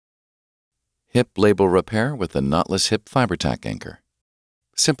Hip labral repair with the Knotless Hip FiberTak anchor.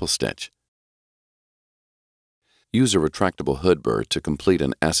 Simple stitch. Use a retractable hood burr to complete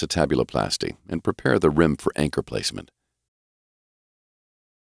an acetabuloplasty and prepare the rim for anchor placement.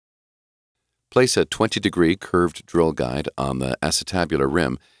 Place a 20-degree curved drill guide on the acetabular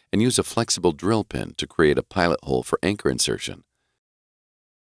rim and use a flexible drill pin to create a pilot hole for anchor insertion.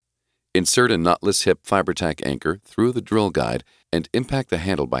 Insert a Knotless Hip FiberTak anchor through the drill guide and impact the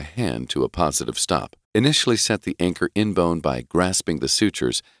handle by hand to a positive stop. Initially set the anchor in bone by grasping the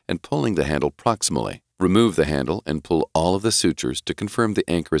sutures and pulling the handle proximally. Remove the handle and pull all of the sutures to confirm the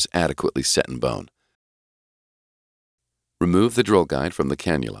anchor is adequately set in bone. Remove the drill guide from the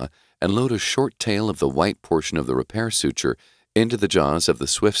cannula and load a short tail of the white portion of the repair suture into the jaws of the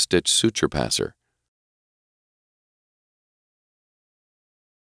swift stitch suture passer.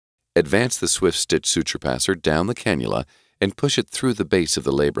 Advance the swift stitch suture passer down the cannula and push it through the base of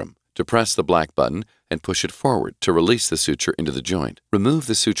the labrum. Depress the black button and push it forward to release the suture into the joint. Remove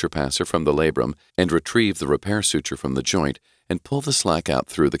the suture passer from the labrum and retrieve the repair suture from the joint and pull the slack out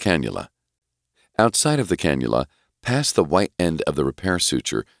through the cannula. Outside of the cannula, pass the white end of the repair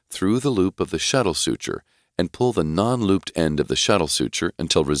suture through the loop of the shuttle suture and pull the non-looped end of the shuttle suture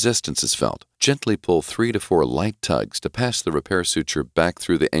until resistance is felt. Gently pull 3 to 4 light tugs to pass the repair suture back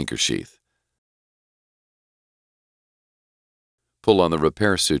through the anchor sheath. Pull on the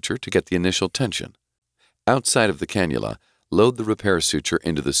repair suture to get the initial tension. Outside of the cannula, load the repair suture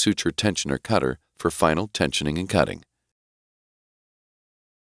into the suture tensioner cutter for final tensioning and cutting.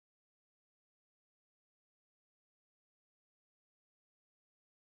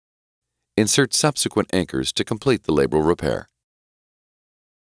 Insert subsequent anchors to complete the labral repair.